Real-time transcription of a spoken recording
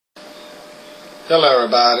Hello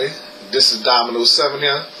everybody, this is Dominoes 7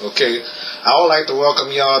 here, okay. I would like to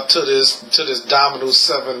welcome y'all to this Dominoes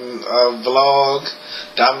 7 vlog,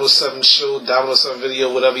 Dominoes 7 show, Dominoes 7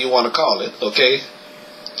 video, whatever you want to call it, okay.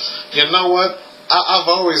 You know what, I've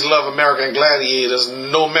always loved American Gladiators,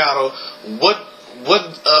 no matter what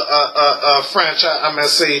franchise, I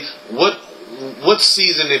must say, what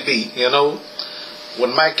season it be, you know.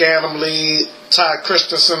 When Mike Adam Lee, Ty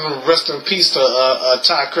Christensen, rest in peace to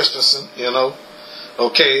Ty Christensen, you know.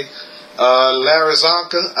 Okay, Larry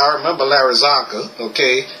Zonka, I remember Larry Zonka,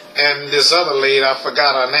 okay, and this other lady, I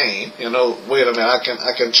forgot her name, you know, wait a minute, I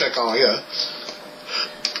can check on here.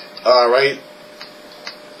 Alright,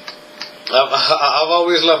 I've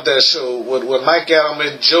always loved that show, with Mike Adam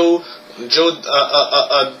and Joe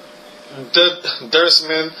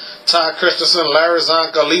Dersman, Ty Christensen, Larry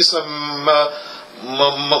Zonka, Lisa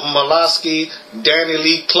Molosky, Danny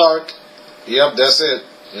Lee Clark, yep, that's it,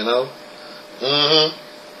 you know.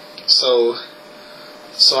 So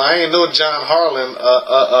I ain't know John Harlan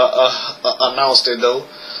announced it though,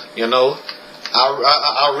 you know.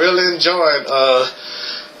 I really enjoyed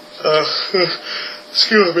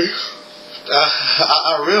excuse me.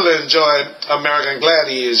 I really enjoyed American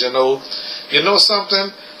Gladiators, you know. You know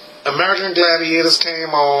something? American Gladiators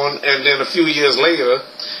came on, and then a few years later,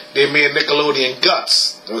 they made Nickelodeon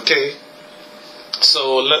Guts, okay.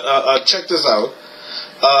 So check this out.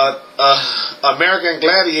 American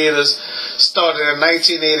Gladiators started in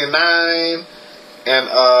 1989, and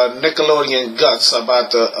Nickelodeon Guts, I'm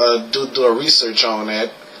about to do a research on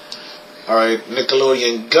that. Alright,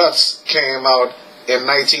 Nickelodeon Guts came out in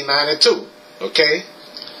 1992, okay?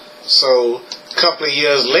 So, a couple of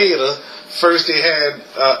years later, first they had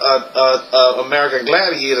American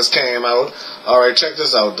Gladiators came out. Alright, check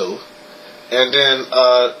this out though. And then,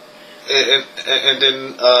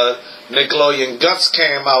 Nickelodeon Guts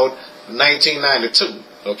came out 1992,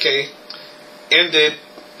 okay? Ended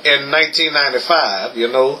in 1995, you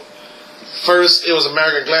know. First, it was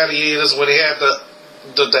American Gladiators where they had the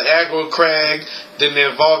aggro crag, then they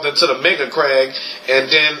evolved into the mega crag, and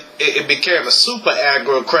then it became a super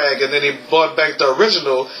aggro crag, and then they brought back the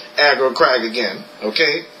original aggro crag again,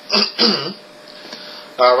 okay?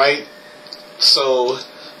 Alright, so,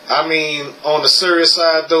 I mean, on the serious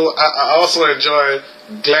side though, I also enjoyed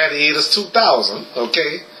Gladiators 2000,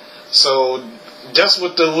 okay? So just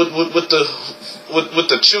with the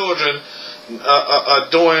children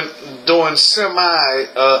doing semi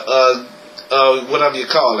whatever you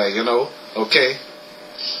call that, you know, okay?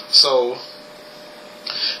 So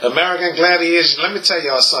American Gladiators, let me tell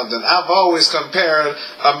y'all something. I've always compared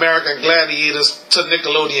American Gladiators to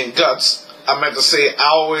Nickelodeon Guts. I meant to say I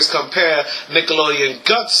always compare Nickelodeon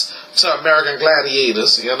Guts to American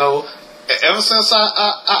Gladiators, you know. Ever since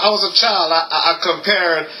I was a child, I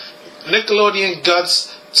compared Nickelodeon Guts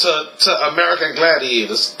to American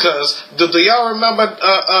Gladiators. Because do y'all remember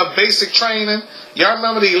basic training? Y'all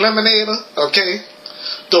remember the Eliminator? Okay.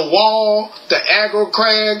 The Wall, the Aggro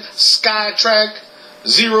Crag, Sky Track,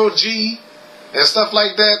 Zero G, and stuff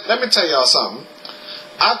like that. Let me tell y'all something.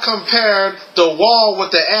 I compared the Wall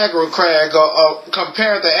with the Aggro Crag, or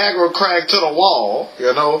compared the Aggro Crag to the Wall,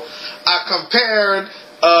 you know. I compared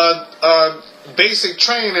basic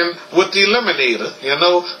training with the Eliminator, you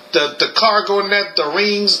know, the cargo net, the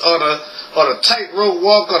rings, or the tightrope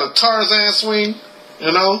walk, or the Tarzan swing,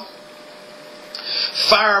 you know,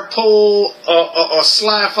 fire pole, or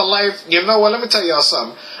slide for life. You know what? Let me tell y'all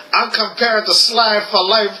something. I compared the slide for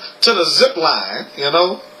life to the zip line, you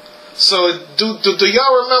know. So do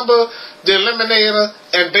y'all remember the Eliminator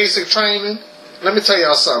and basic training? Let me tell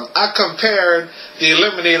y'all something. I compared the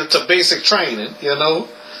Eliminator to basic training, you know.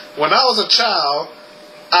 When I was a child,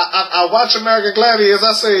 I watched American Gladiators.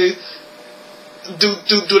 I say, do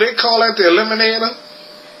they call that the Eliminator?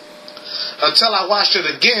 Until I watched it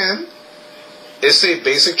again, it said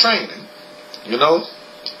basic training, you know.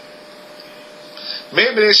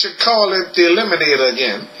 Maybe they should call it the Eliminator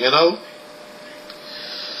again, you know.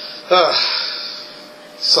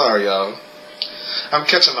 Sorry, y'all. I'm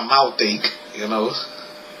catching a mouth ache, you know.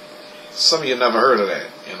 Some of you never heard of that,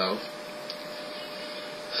 you know.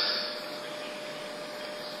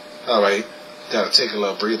 Alright, gotta take a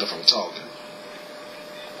little breather from talking.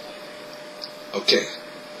 Okay.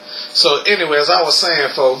 So, anyway, as I was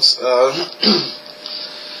saying, folks,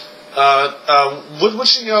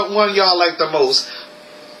 which one of y'all like the most?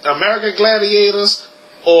 American Gladiators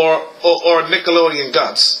or Nickelodeon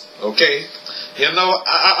Guts? Okay? You know,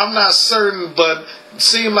 I'm not certain, but it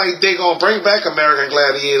seems like they're gonna bring back American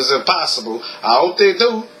Gladiators if possible. I hope they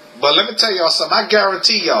do. But let me tell y'all something. I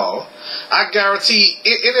guarantee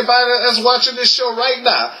anybody that's watching this show right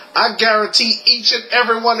now, I guarantee each and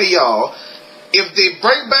every one of y'all, if they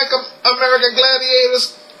bring back American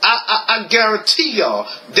Gladiators, I guarantee y'all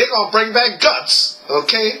they're gonna bring back Guts.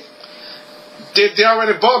 Okay? They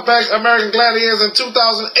already brought back American Gladiators in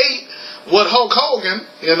 2008 with Hulk Hogan.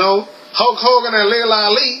 You know, Hulk Hogan and Layla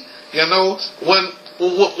Ali. You know, when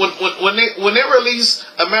they released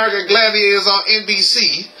American Gladiators on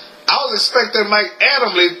NBC, I was expecting Mike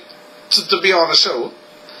Adamle to be on the show.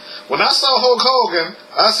 When I saw Hulk Hogan,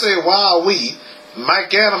 I said, "Wow,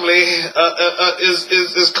 Mike Adamle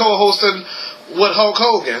is co-hosting with Hulk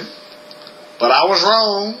Hogan." But I was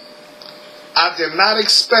wrong. I did not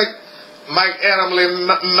expect Mike Adamle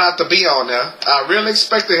not to be on there. I really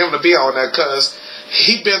expected him to be on there because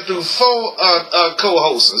he been through 4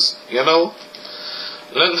 co-hosts. You know.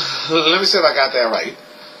 Let me see if I got that right.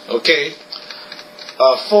 Okay.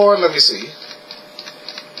 4. Let me see.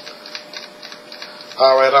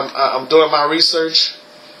 All right, I'm doing my research.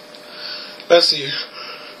 Let's see.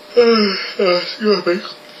 Excuse me.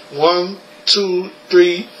 1, 2,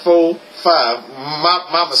 3, 4, 5.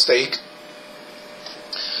 My mistake.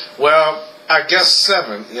 Well, I guess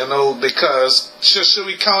 7. You know, because should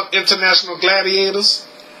we count International Gladiators?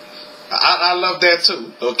 I love that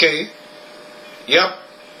too. Okay. Yep.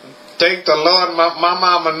 Thank the Lord. My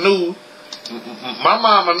mama knew. My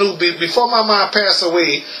mama knew before my mom passed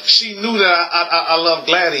away. She knew that I love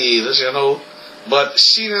Gladiators, you know, but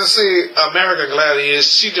she didn't say American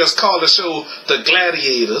Gladiators. She just called the show The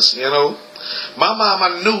Gladiators, you know. My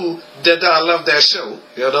mama knew that I loved that show,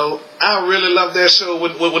 you know. I really loved that show.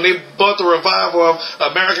 When they brought the revival of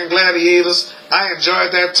American Gladiators, I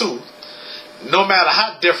enjoyed that too. No matter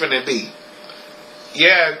how different it be.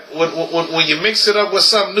 Yeah, when you mix it up with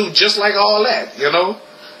something new, just like All That, you know.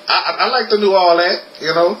 I like the new All That,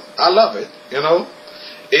 you know. I love it, you know.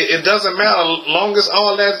 It doesn't matter long as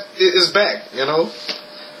All That is back, you know.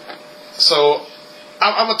 So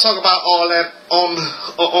I'm gonna talk about All That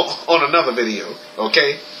on another video,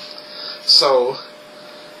 okay? So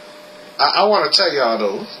I want to tell y'all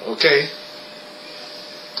though, okay?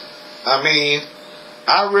 I mean,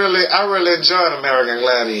 I really enjoyed American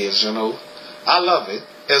Gladiators, you know. I love it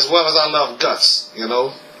as well as I love Guts, you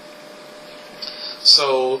know.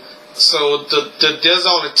 So there's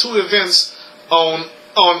only 2 events on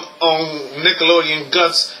Nickelodeon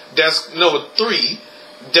Guts. That's 3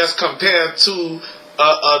 that's compared to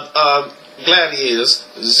Gladiators.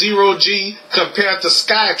 0G compared to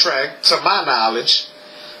Skytrack, to my knowledge.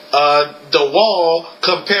 The wall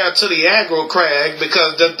compared to the Aggro Crag,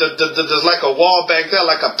 because there's like a wall back there,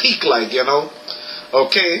 like a peak, like, you know.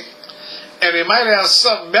 Okay, and it might have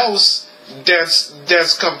something else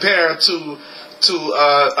that's compared to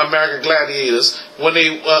American Gladiators. When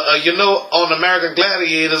they you know, on American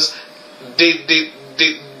Gladiators,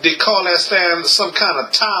 they call that stand some kind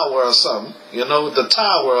of tower or something, you know, the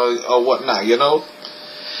tower or whatnot, you know.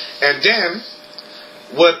 And then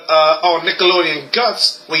on Nickelodeon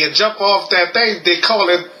Guts, when you jump off that thing, they call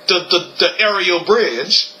it the aerial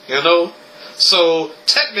bridge, you know. So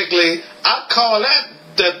technically, I call that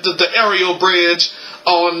the aerial bridge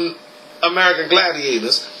on American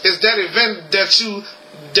Gladiators. Is that event that you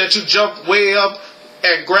jump way up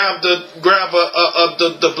and grab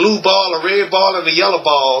the blue ball, a red ball, and the yellow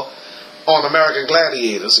ball on American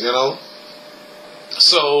Gladiators, you know.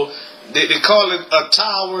 So they call it a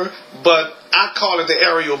tower, but I call it the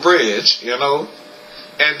aerial bridge, you know.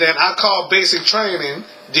 And then I call basic training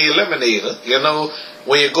the eliminator, you know,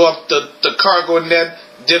 when you go up the cargo net,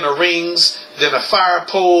 then the rings, then the fire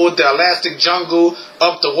pole, the elastic jungle,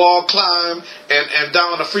 up the wall climb, and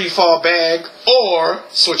down the free fall bag, or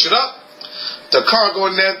switch it up, the cargo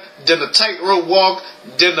net, then the tightrope walk,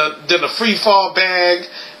 then the free fall bag,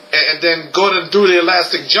 and then go through the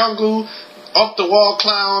elastic jungle, up the wall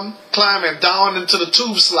climb, and down into the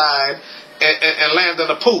tube slide, and land in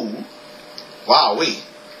the pool. Wowee.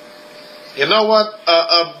 You know what?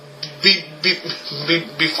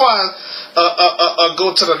 Before I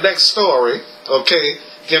go to the next story, okay,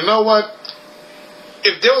 you know what?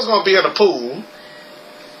 If they was gonna be in a pool,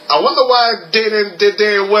 I wonder why they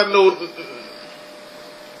didn't wear no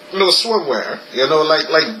swimwear, you know, like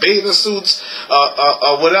bathing suits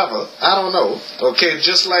or whatever. I don't know. Okay,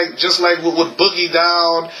 just like with Boogie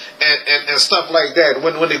Down and stuff like that,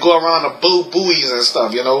 when they go around the buoys and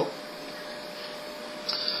stuff, you know.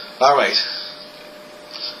 All right,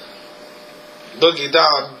 Boogie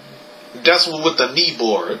Down. That's with the knee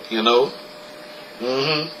board, you know.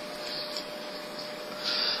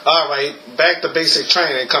 All right, back to basic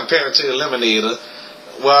training compared to Eliminator.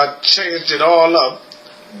 Well, I changed it all up.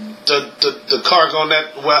 the cargo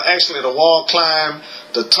net, well, actually the wall climb,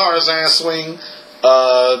 the Tarzan swing,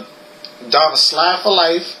 down the slide for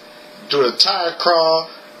life, do the tire crawl,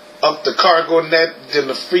 up the cargo net, then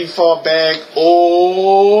the free fall bag,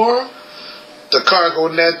 or the cargo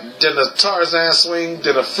net, then the Tarzan swing,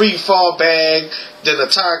 then a free fall bag, then the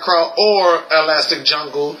tire crawl, or elastic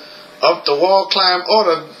jungle, up the wall climb, or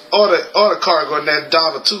the cargo net,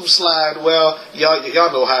 down the tube slide. Well,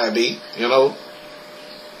 y'all know how it be, you know.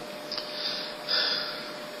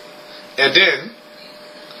 And then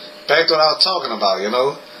back to what I was talking about, you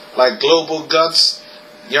know, like global guts.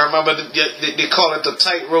 You remember they call it the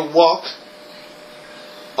tightrope walk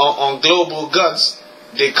on global guts.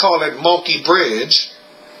 They call it Monkey Bridge.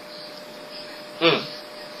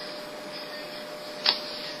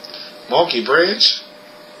 Monkey Bridge?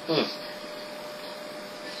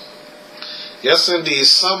 Yes, indeed.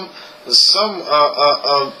 Some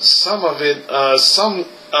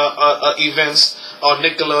events on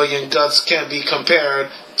Nickelodeon Guts can be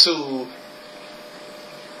compared to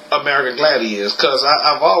American Gladiators, because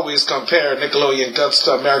I've always compared Nickelodeon Guts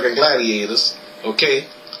to American Gladiators. Okay.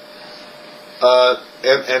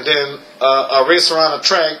 And then a race around a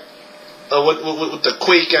track with the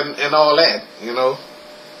quake and all that, you know.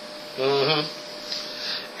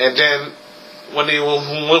 And then when they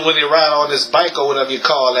ride on this bike or whatever you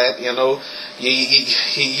call that, you know,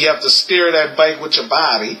 you have to steer that bike with your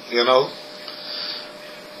body, you know.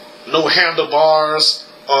 No handlebars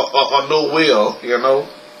or no wheel, you know.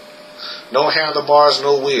 No handlebars,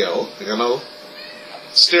 no wheel, you know.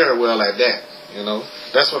 Steering wheel like that, you know.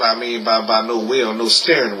 That's what I mean by no wheel, no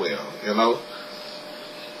steering wheel, you know.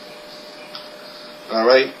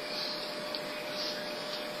 Alright.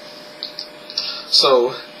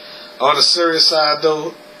 So, on the serious side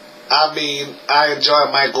though, I mean, I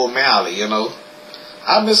enjoy Mike O'Malley, you know.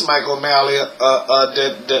 I miss Mike O'Malley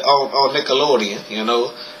on Nickelodeon, you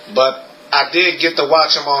know. But I did get to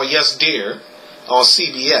watch him on Yes Dear on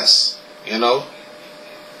CBS, you know.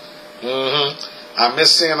 I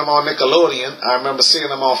miss seeing him on Nickelodeon. I remember seeing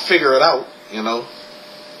him on Figure It Out, you know.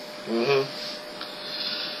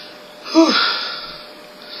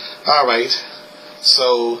 Alright.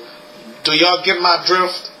 So, do y'all get my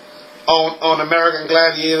drift on American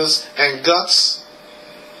Gladiators and Guts?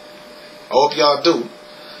 I hope y'all do.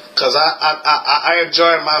 Because I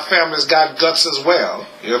enjoy My Family's Got Guts as well,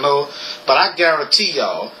 you know. But I guarantee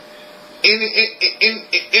y'all,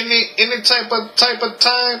 any type of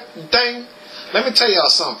time thing, let me tell y'all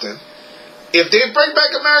something. If they bring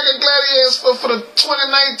back American Gladiators for the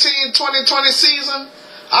 2019-2020 season,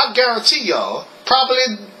 I guarantee y'all,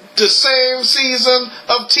 probably the same season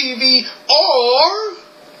of TV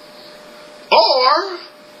or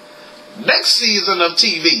next season of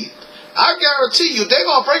TV. I guarantee you they're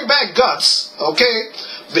going to bring back Guts, okay?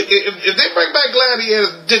 If they bring back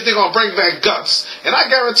Gladiators, they're going to bring back Guts. And I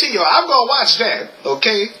guarantee you, I'm going to watch that,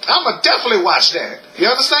 okay? I'm going to definitely watch that. You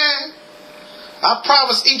understand? I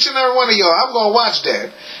promise each and every one of y'all, I'm going to watch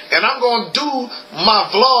that. And I'm going to do my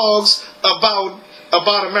vlogs about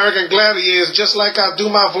American Gladiators just like I do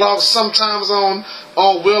my vlogs sometimes on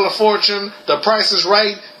Wheel of Fortune, The Price is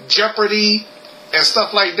Right, Jeopardy, and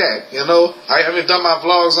stuff like that, you know. I haven't done my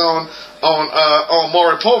vlogs on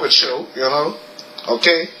Maury Povich show, you know.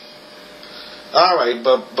 Okay. All right,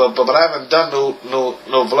 but I haven't done no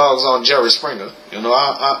vlogs on Jerry Springer, you know.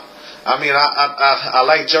 I mean I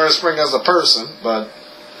like Jerry Springer as a person, but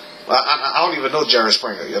I don't even know Jerry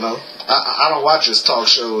Springer, you know. I don't watch his talk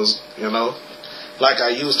shows, you know, like I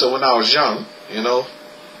used to when I was young, you know.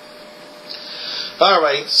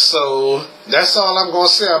 Alright, so that's all I'm going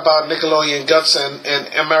to say about Nickelodeon Guts and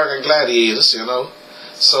American Gladiators, you know.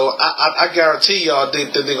 So I guarantee y'all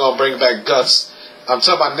they're going to bring back Guts. I'm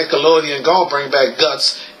talking about Nickelodeon going to bring back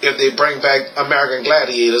Guts if they bring back American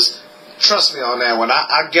Gladiators. Trust me on that one.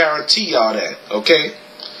 I guarantee y'all that, okay?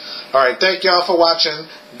 Alright, thank y'all for watching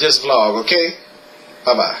this vlog, okay?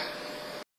 Bye-bye.